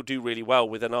see people do really well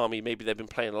with an army, maybe they've been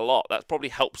playing a lot, that probably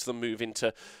helps them move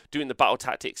into doing the battle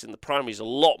tactics and the primaries a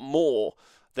lot more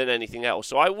than anything else.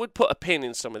 So I would put a pin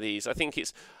in some of these. I think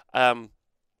it's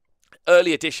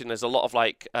early edition, there's a lot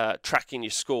of tracking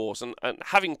your scores, and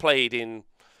having played in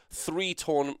 4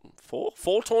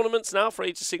 tournaments now for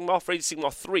Age of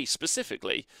Sigmar 3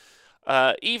 specifically,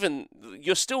 even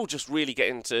you're still just really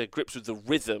getting to grips with the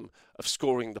rhythm of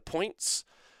scoring the points.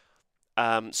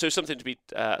 So something to be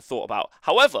thought about.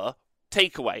 However,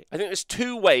 takeaway, I think there's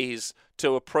 2 ways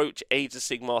to approach Age of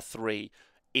Sigmar 3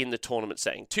 in the tournament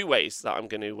setting. 2 ways that I'm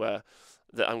going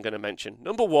to mention.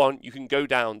 Number 1, you can go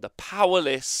down the power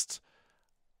list,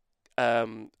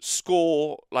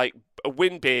 score, like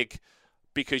win big,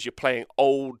 because you're playing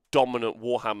old dominant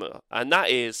Warhammer, and that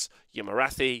is your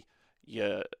Marathi,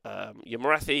 your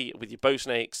Marathi with your bow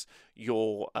snakes,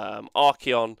 your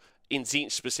Archeon in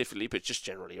Tzeentch specifically, but just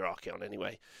generally your Archeon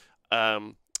anyway.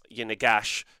 Your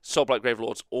Nagash, Soulblight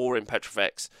Gravelords, or in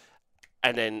Petrifex,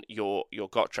 and then your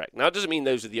Gotrek. Now, it doesn't mean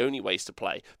those are the only ways to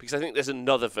play, because I think there's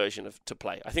another version to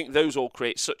play. I think those all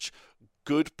create such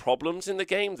good problems in the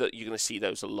game that you're going to see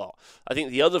those a lot. I think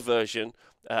the other version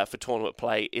for tournament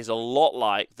play is a lot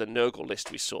like the Nurgle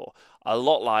list we saw, a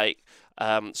lot like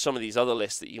some of these other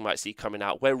lists that you might see coming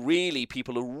out, where really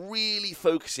people are really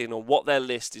focusing on what their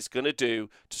list is going to do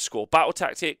to score battle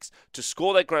tactics, to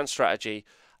score their grand strategy,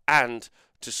 and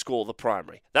to score the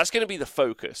primary. That's going to be the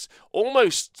focus,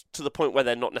 almost to the point where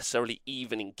they're not necessarily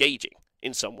even engaging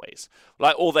in some ways.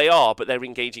 Or they are, but they're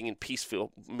engaging in piecemeal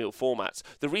formats.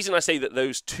 The reason I say that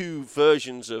those two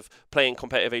versions of playing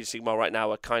competitive Age of Sigmar right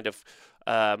now are kind of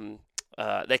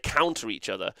they counter each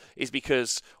other is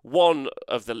because one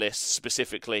of the lists,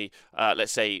 specifically,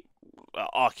 let's say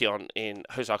Archeon in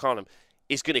Hos Arcanum,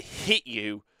 is going to hit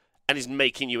you and is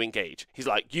making you engage. He's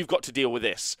like, you've got to deal with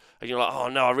this. And you're like, oh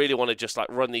no, I really want to just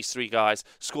run these 3 guys,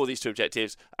 score these 2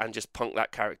 objectives, and just punk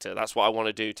that character. That's what I want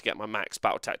to do to get my max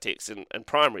battle tactics and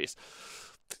primaries.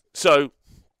 So,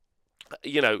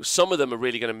 some of them are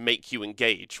really going to make you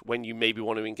engage when you maybe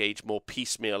want to engage more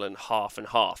piecemeal and half.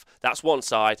 That's one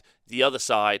side. The other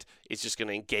side is just going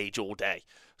to engage all day.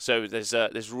 So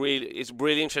it's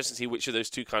really interesting to see which of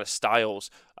those two kind of styles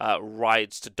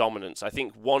rides to dominance. I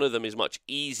think one of them is much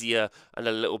easier and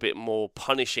a little bit more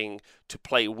punishing to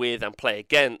play with and play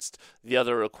against. The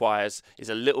other is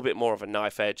a little bit more of a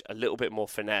knife edge, a little bit more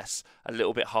finesse, a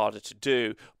little bit harder to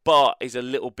do, but is a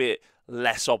little bit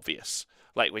less obvious.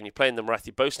 Like when you're playing the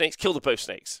Marathi bow snakes, kill the bow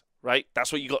snakes, right?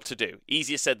 That's what you got to do.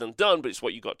 Easier said than done, but it's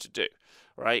what you got to do,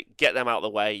 right? Get them out of the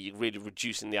way. You're really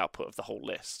reducing the output of the whole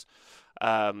list.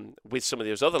 With some of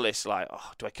those other lists, do I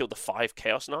kill the 5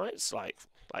 Chaos Knights? Like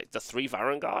the 3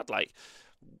 Varangard?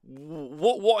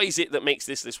 What is it that makes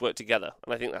this list work together?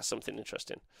 And I think that's something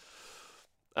interesting.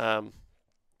 The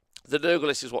Nurgle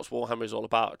list is what Warhammer is all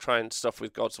about. Try and stuff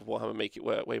with Gods of Warhammer, make it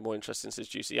work way more interesting, says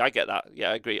Juicy. I get that.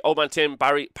 Yeah, I agree. Old Man Tim,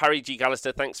 Parry G.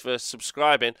 Gallister, thanks for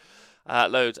subscribing.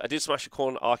 Loads. I did smash a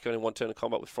Khorne Archeon in one turn of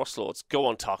combat with Frostlords. Go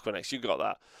on, Tarkonex, you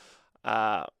got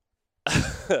that.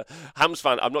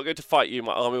 Hamsfan, I'm not going to fight you.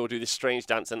 My army will do this strange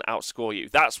dance and outscore you.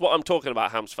 That's what I'm talking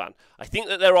about, Hamsfan. I think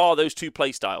that there are those two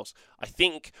play styles. I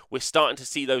think we're starting to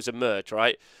see those emerge,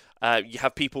 right? You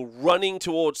have people running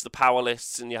towards the power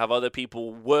lists, and you have other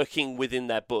people working within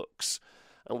their books,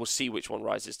 and we'll see which one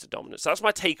rises to dominance. So that's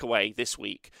my takeaway this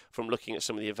week from looking at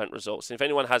some of the event results. And if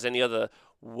anyone has any other,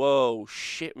 whoa,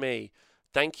 shit me.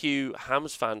 Thank you,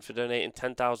 Hamsfan, for donating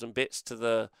 10,000 bits to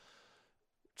the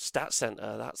Stat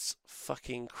Center. That's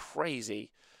fucking crazy.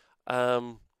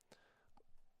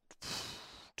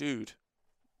 Dude,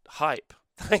 hype.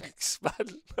 Thanks,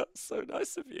 man. That's so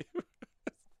nice of you.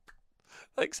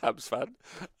 Thanks, Hams fan.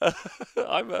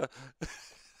 I'm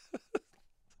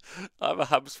a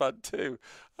Hams fan too.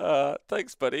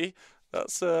 Thanks, buddy.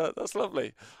 That's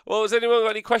lovely. Well, has anyone got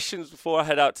any questions before I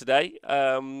head out today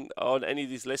on any of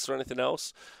these lists or anything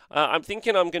else? I'm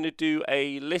thinking I'm going to do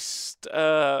a list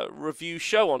review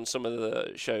show on some of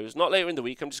the shows. Not later in the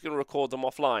week. I'm just going to record them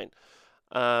offline.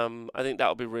 I think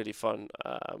that'll be really fun.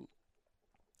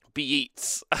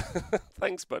 Beats.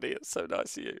 Thanks, buddy. It's so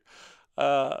nice of you.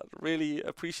 Really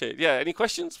appreciate it. Yeah, any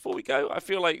questions before we go? I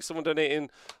feel like someone donating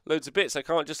loads of bits. I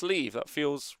can't just leave. That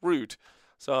feels rude.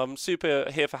 So I'm super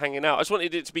here for hanging out. I just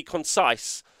wanted it to be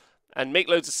concise and make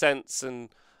loads of sense. And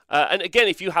again,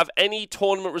 if you have any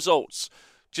tournament results,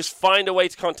 just find a way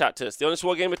to contact us. The Honest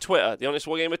Wargamer Twitter, The Honest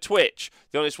Wargamer Twitch,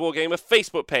 The Honest Wargamer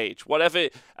Facebook page, whatever.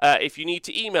 If you need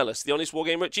to email us,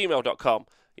 thehonestwargamer@gmail.com.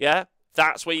 Yeah?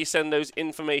 That's where you send those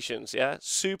informations, yeah?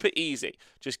 Super easy.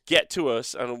 Just get to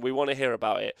us, and we want to hear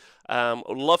about it. I'd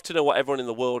love to know what everyone in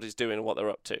the world is doing and what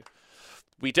they're up to.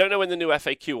 We don't know when the new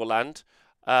FAQ will land.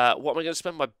 What am I going to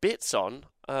spend my bits on?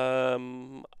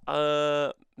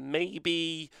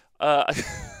 Maybe...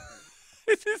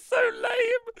 This is so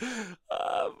lame.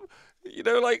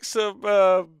 Like some...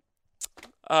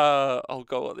 oh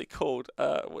god, what are they called?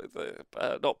 Not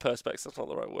perspex, that's not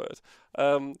the right word.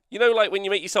 Like when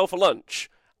you make yourself a lunch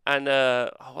and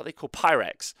what are they called?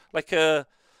 Pyrex. Like a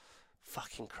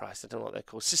fucking Christ, I don't know what they're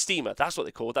called. Systema, that's what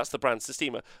they're called. That's the brand,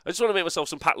 Systema. I just want to make myself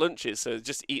some packed lunches, so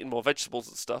just eating more vegetables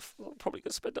and stuff. I'm probably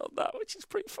gonna spend it on that, which is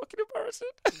pretty fucking embarrassing.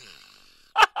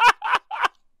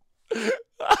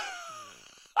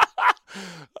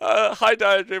 Hi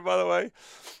Diadream, by the way.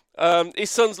 Is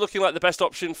Sons looking like the best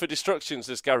option for destructions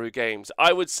as Garou Games?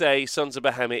 I would say Sons of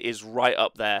Behemoth is right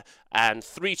up there, and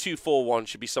 3-2-4-1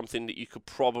 should be something that you could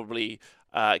probably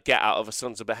get out of a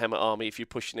Sons of Behemoth army if you're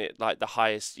pushing it like the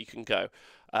highest you can go.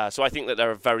 So I think that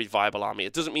they're a very viable army.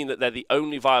 It doesn't mean that they're the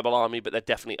only viable army, but they're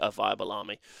definitely a viable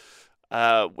army.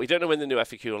 We don't know when the new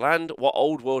FAQ will land. What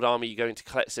old world army are you going to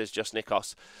collect, says Just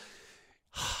Nikos.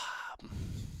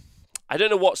 I don't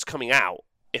know what's coming out,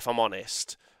 if I'm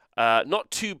honest.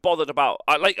 Not too bothered about...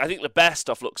 I think the bear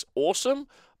stuff looks awesome,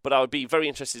 but I would be very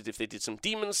interested if they did some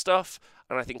demon stuff,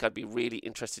 and I think I'd be really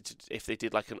interested if they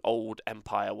did like an old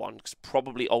Empire one, because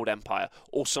probably old Empire,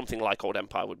 or something like old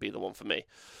Empire would be the one for me.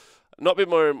 Not been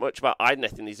more much about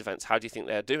Idoneth in these events. How do you think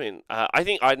they're doing? I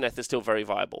think Idoneth is still very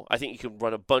viable. I think you can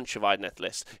run a bunch of Idoneth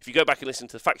lists. If you go back and listen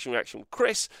to the Faction Reaction with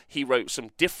Chris, he wrote some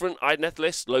different Idoneth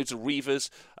lists, loads of Reavers,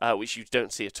 which you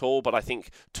don't see at all, but I think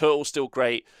Turtle's still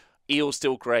great, Eel's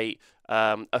still great,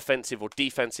 offensive or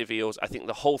defensive Eels. I think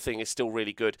the whole thing is still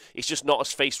really good. It's just not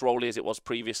as face rolly as it was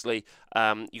previously.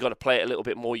 You got to play it a little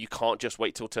bit more. You can't just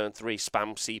wait till turn 3,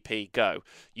 spam CP, go.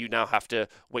 You now have to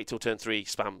wait till turn 3,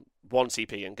 spam 1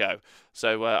 CP and go.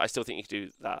 So I still think you can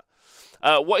do that.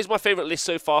 What is my favourite list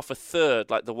so far for third?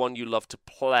 Like the one you love to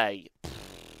play?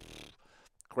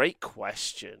 Great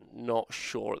question. Not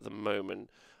sure at the moment.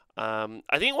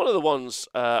 I think one of the ones,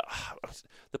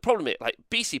 the problem is, like,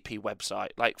 BCP website,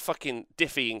 like, fucking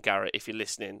Diffie and Garrett, if you're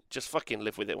listening, just fucking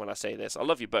live with it when I say this. I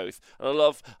love you both. And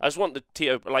I just want the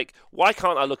TO, like, why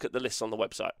can't I look at the lists on the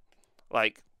website?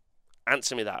 Like,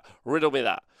 answer me that. Riddle me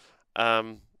that.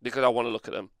 Because I want to look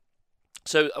at them.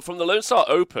 So, from the Lone Star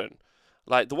Open,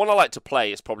 like, the one I like to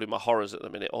play is probably my horrors at the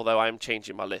minute, although I am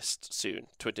changing my list soon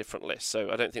to a different list,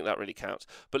 so I don't think that really counts.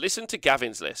 But listen to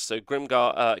Gavin's list. So Gavin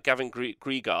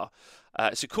Gregar.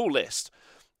 It's a cool list.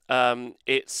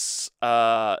 It's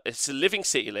a Living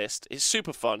City list. It's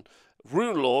super fun.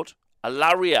 Rune Lord, a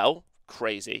Lariel,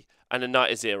 crazy, and a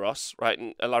Knight of Zeros, right?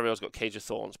 And Lariel's got Cage of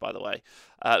Thorns, by the way.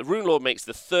 Rune Lord makes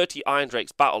the 30 Iron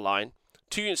Drakes battle line.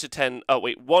 2 units of 10,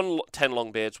 1 10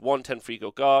 Longbeards, 1 10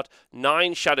 Freeguild Guard,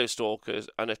 9 Shadow Stalkers,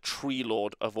 and a Tree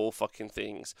Lord of all fucking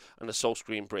things, and a Soul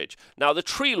Screen Bridge. Now, the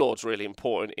Tree Lord's really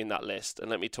important in that list, and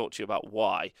let me talk to you about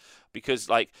why. Because,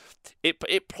 like,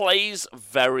 it plays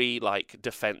very, like,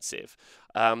 defensive.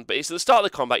 But it's at the start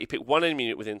of the combat, you pick one enemy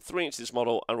unit within 3 inches of this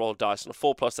model and roll a dice, and a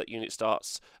 4+, that unit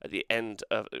starts at the end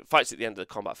of, fights at the end of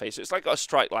the combat phase. So it's like got a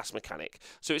strike last mechanic.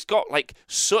 So it's got, like,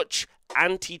 such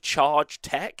anti-charge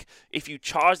tech. If you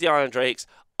charge the Iron Drakes,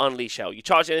 unleash hell. You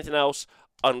charge anything else,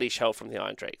 unleash hell from the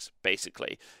Iron Drakes,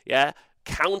 basically. Yeah?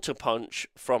 Counterpunch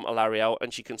from Alarielle,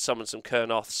 and she can summon some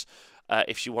Kurnoths.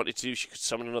 If she wanted to, she could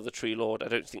summon another Tree Lord. I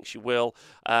don't think she will.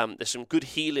 There's some good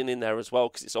healing in there as well,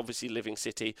 because it's obviously Living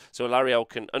City. So Alarielle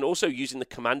can... And also using the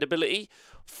command ability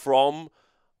from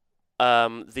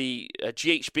the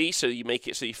GHB, so you make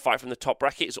it so you fight from the top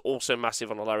bracket, is also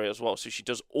massive on Alarielle as well. So she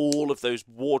does all of those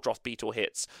Wardroth Beetle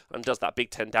hits and does that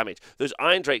big 10 damage. Those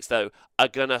Iron Drakes, though, are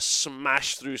going to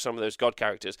smash through some of those God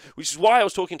characters, which is why I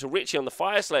was talking to Richie on the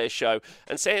Fireslayer show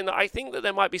and saying that I think that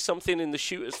there might be something in the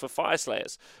shooters for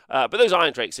Fireslayers. But those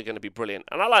Iron Drakes are going to be brilliant.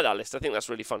 And I like that list. I think that's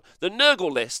really fun. The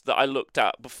Nurgle list that I looked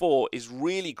at before is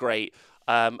really great.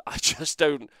 I just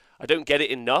don't get it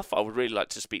enough. I would really like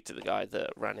to speak to the guy that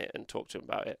ran it and talk to him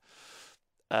about it.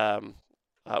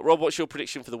 Rob, what's your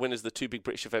prediction for the winners of the 2 big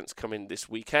British events coming this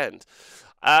weekend?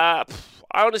 I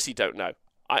honestly don't know.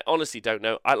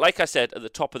 Like I said at the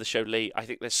top of the show, Lee, I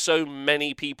think there's so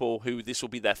many people who this will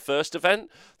be their first event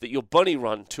that you'll bunny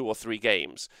run 2 or 3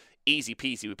 games. Easy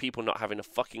peasy with people not having a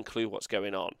fucking clue what's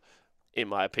going on, in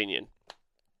my opinion.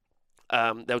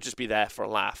 They'll just be there for a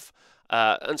laugh.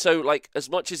 And so, like, as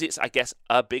much as it's, I guess,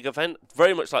 a big event,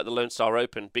 very much like the Lone Star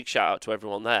Open, big shout out to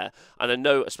everyone there. And I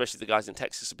know, especially the guys in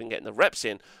Texas have been getting the reps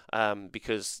in,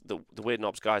 because the Weird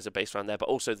Knobs guys are based around there, but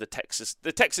also the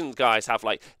Texan guys have,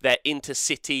 like, their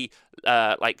intercity,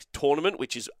 like, tournament,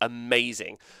 which is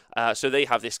amazing. So they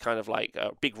have this kind of, like,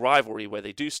 big rivalry where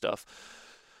they do stuff.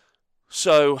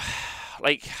 So,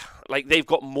 like they've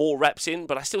got more reps in,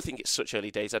 but I still think it's such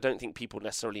early days. I don't think people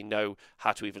necessarily know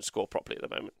how to even score properly at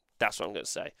the moment. That's what I'm going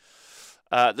to say.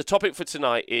 The topic for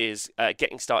tonight is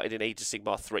getting started in Age of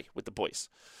Sigmar 3 with the boys.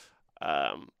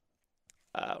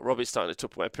 Robbie's starting to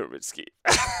top my pyramid scheme.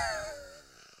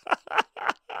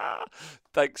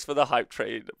 Thanks for the hype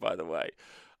train, by the way.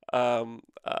 I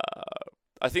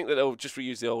think that they'll just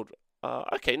reuse the old...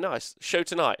 okay, nice. Show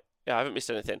tonight. Yeah, I haven't missed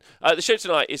anything. The show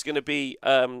tonight is going to be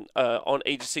on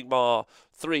Age of Sigmar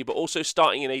 3, but also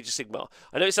starting in Age of Sigmar.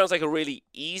 I know it sounds like a really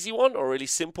easy one or a really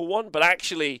simple one, but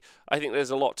actually I think there's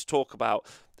a lot to talk about.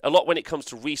 A lot when it comes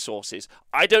to resources.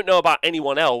 I don't know about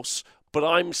anyone else, but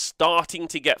I'm starting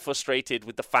to get frustrated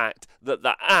with the fact that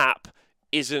the app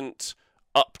isn't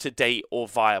up to date or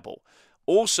viable.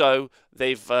 Also,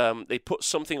 they put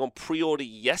something on pre-order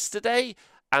yesterday,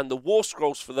 and the War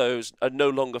Scrolls for those are no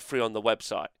longer free on the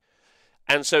website.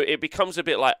 And so it becomes a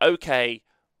bit like, okay,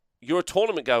 you're a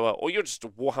tournament goer, or you're just a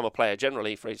Warhammer player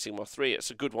generally for Age of Sigmar 3.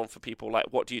 It's a good one for people. Like,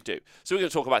 what do you do? So we're going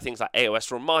to talk about things like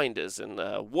AOS reminders and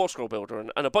War Scroll Builder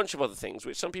and a bunch of other things,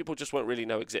 which some people just won't really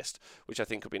know exist, which I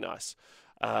think would be nice.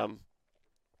 And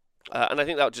I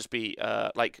think that would just be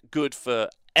like good for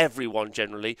everyone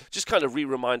generally. Just kind of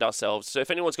re-remind ourselves. So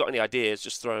if anyone's got any ideas,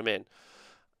 just throw them in.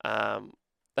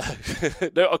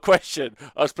 No, a question.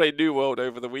 I was playing New World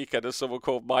over the weekend and someone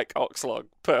called Mike Oxlong.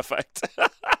 Perfect.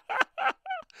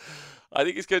 I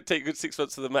think it's going to take a good 6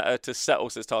 months for the meta to settle,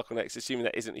 says Tarkonex, assuming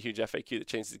that isn't a huge FAQ that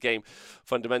changes the game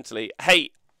fundamentally.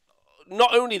 Hey,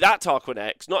 not only that,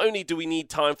 Tarkonex, not only do we need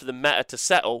time for the meta to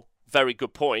settle, very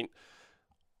good point,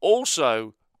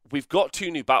 also, we've got 2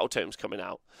 new battle tomes coming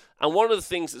out. And one of the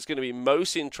things that's going to be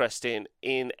most interesting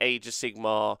in Age of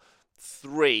Sigmar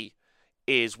 3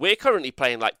 is we're currently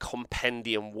playing like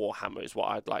Compendium Warhammer is what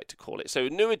I'd like to call it. So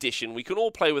new edition, we can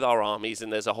all play with our armies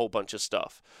and there's a whole bunch of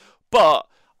stuff. But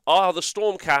are the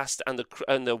Stormcast and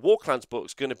the Warclans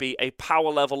books going to be a power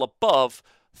level above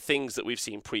things that we've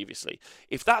seen previously?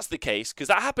 If that's the case, because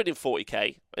that happened in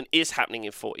 40k and is happening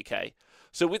in 40k.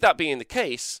 So with that being the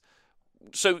case,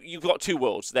 so you've got 2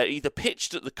 worlds. They're either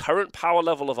pitched at the current power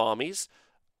level of armies,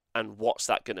 and what's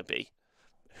that going to be?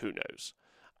 Who knows?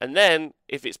 And then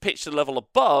if it's pitched to the level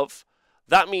above,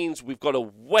 that means we've got to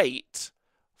wait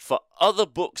for other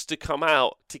books to come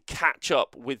out to catch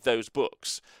up with those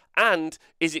books. And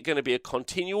is it going to be a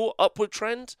continual upward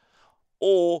trend,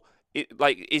 or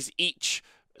is each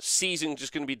season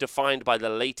just going to be defined by the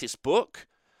latest book,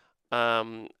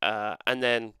 and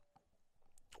then,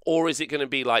 or is it going to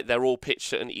be like they're all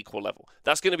pitched at an equal level?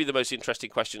 That's going to be the most interesting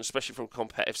question, especially from a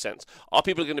competitive sense. Are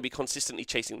people going to be consistently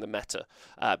chasing the meta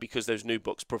because those new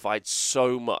books provide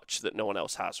so much that no one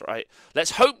else has, right?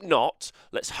 Let's hope not.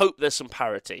 Let's hope there's some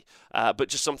parity, but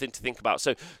just something to think about.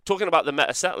 So talking about the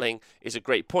meta settling is a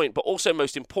great point, but also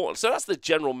most important. So that's the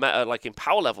general meta, like in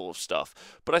power level of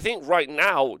stuff. But I think right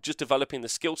now, just developing the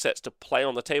skill sets to play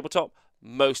on the tabletop,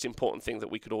 most important thing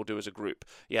that we could all do as a group.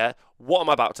 Yeah, what are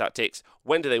my battle tactics?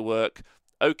 When do they work?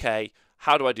 Okay,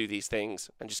 how do I do these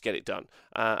things? And just get it done.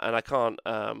 And I can't.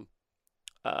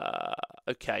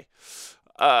 Okay,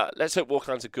 let's hope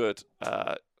Warclans are good.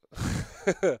 I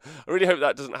really hope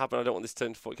that doesn't happen. I don't want this to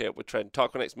turn to 40k upward trend.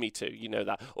 Tarkonex, me too. You know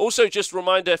that. Also, just a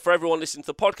reminder for everyone listening to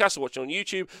the podcast or watching on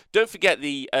YouTube, don't forget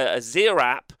the Azir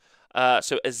app.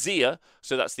 So Azir,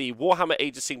 so that's the Warhammer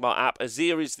Age of Sigmar app.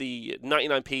 Azir is the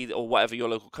 99p or whatever your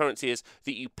local currency is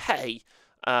that you pay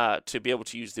to be able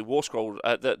to use the War Scroll,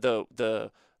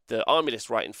 the army list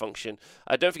writing function.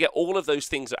 Don't forget, all of those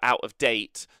things are out of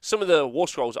date. Some of the War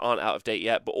Scrolls aren't out of date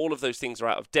yet, but all of those things are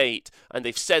out of date, and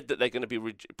they've said that they're going to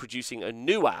be producing a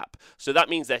new app. So that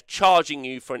means they're charging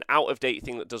you for an out-of-date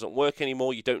thing that doesn't work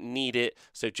anymore. You don't need it,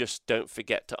 so just don't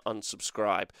forget to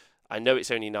unsubscribe. I know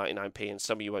it's only 99p and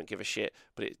some of you won't give a shit,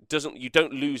 but you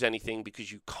don't lose anything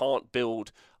because you can't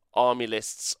build army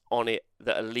lists on it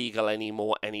that are legal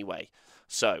anymore anyway.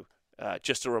 So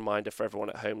just a reminder for everyone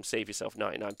at home, save yourself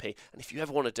 99p. And if you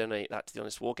ever want to donate that to The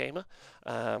Honest Wargamer,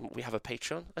 we have a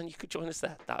Patreon and you could join us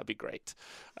there. That would be great.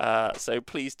 So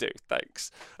please do.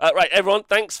 Thanks. Right, everyone,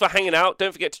 thanks for hanging out.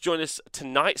 Don't forget to join us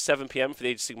tonight, 7 p.m. for the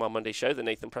Age of Sigmar Monday show, the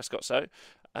Nathan Prescott Show.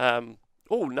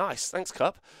 Oh, nice. Thanks,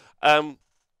 Cup.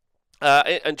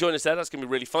 And join us there. That's going to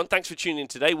be really fun. Thanks for tuning in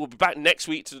today. We'll be back next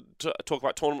week to talk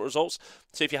about tournament results.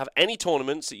 So if you have any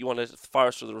tournaments that you want to fire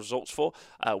us for the results for,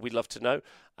 we'd love to know.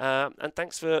 And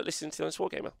thanks for listening to The Honest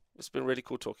Wargamer. It's been really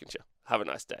cool talking to you. Have a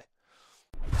nice day.